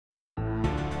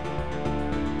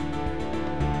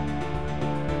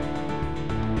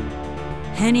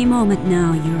Any moment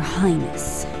now, Your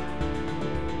Highness.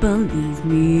 Believe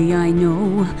me, I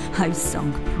know I've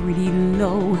sunk pretty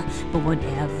low, but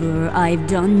whatever I've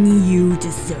done, you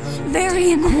deserve.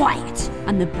 Varian! Quiet!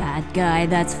 I'm the bad guy,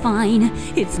 that's fine.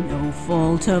 It's no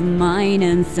fault of mine,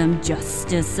 and some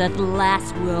justice at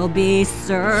last will be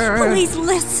served. Please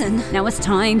listen! Now it's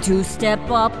time to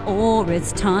step up, or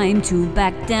it's time to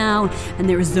back down, and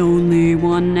there's only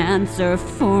one answer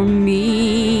for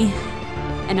me.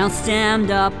 And I'll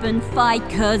stand up and fight,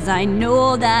 'cause I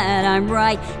know that I'm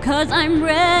right. 'Cause I'm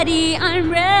ready, I'm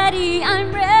ready,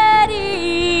 I'm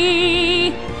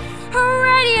ready.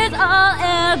 Ready as I'll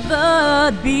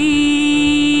ever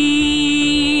be.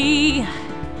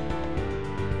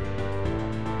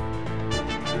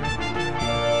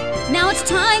 Now it's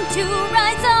time to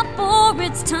rise up, or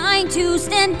it's time to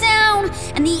stand down.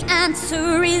 And the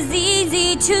answer is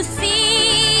easy to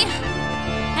see.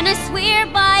 And I swear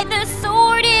by the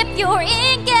sword, if you're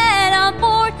in, get on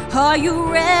board. Are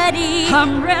you ready?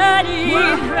 I'm ready.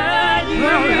 We're ready.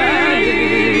 We're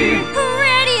ready.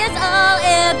 Ready as I'll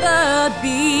ever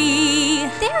be.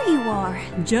 There you are.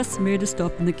 Just made a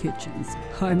stop in the kitchens.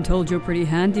 I'm told you're pretty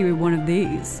handy with one of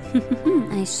these.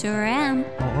 I sure am.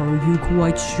 Are you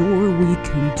quite sure we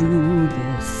can do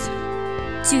this?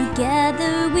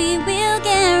 Together we will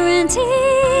guarantee.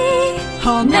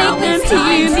 Now it's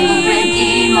time to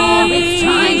redeem, or it's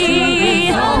time to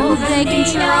resolve. They can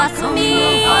trust me.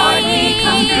 Hardly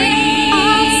come free.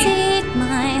 I'll seek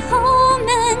my home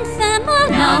and family.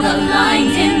 Now the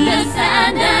line's in the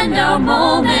sand, and our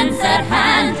moment's at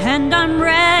hand. And I'm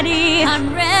ready. I'm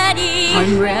ready.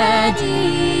 I'm ready.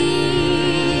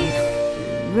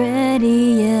 Ready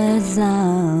as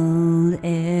I'll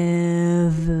ever